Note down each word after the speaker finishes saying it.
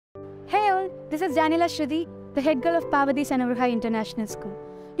all, this is Daniela Shruti, the head girl of Parvathy's Anugraha International School.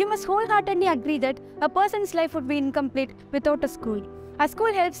 You must wholeheartedly agree that a person's life would be incomplete without a school. A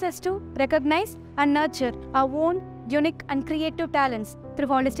school helps us to recognize and nurture our own unique and creative talents through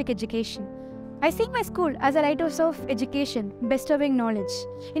holistic education. I see my school as a lighthouse of education, bestowing knowledge.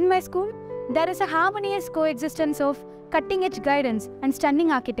 In my school, there is a harmonious coexistence of cutting-edge guidance and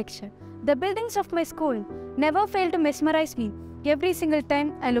stunning architecture. The buildings of my school never fail to mesmerize me every single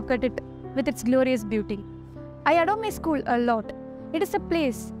time I look at it with its glorious beauty. I adore my school a lot. It is a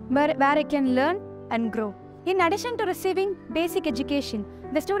place where I can learn and grow. In addition to receiving basic education,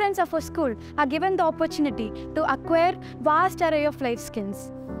 the students of our school are given the opportunity to acquire vast array of life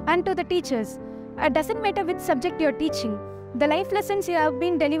skills. And to the teachers, it doesn't matter which subject you are teaching, the life lessons you have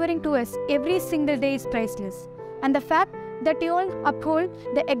been delivering to us every single day is priceless. And the fact that you all uphold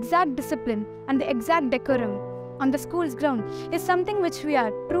the exact discipline and the exact decorum on the school's ground is something which we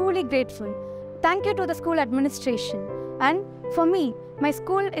are truly grateful. Thank you to the school administration. And for me, my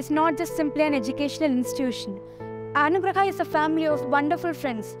school is not just simply an educational institution. Anugraha is a family of wonderful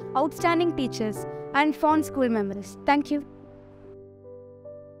friends, outstanding teachers, and fond school memories. Thank you.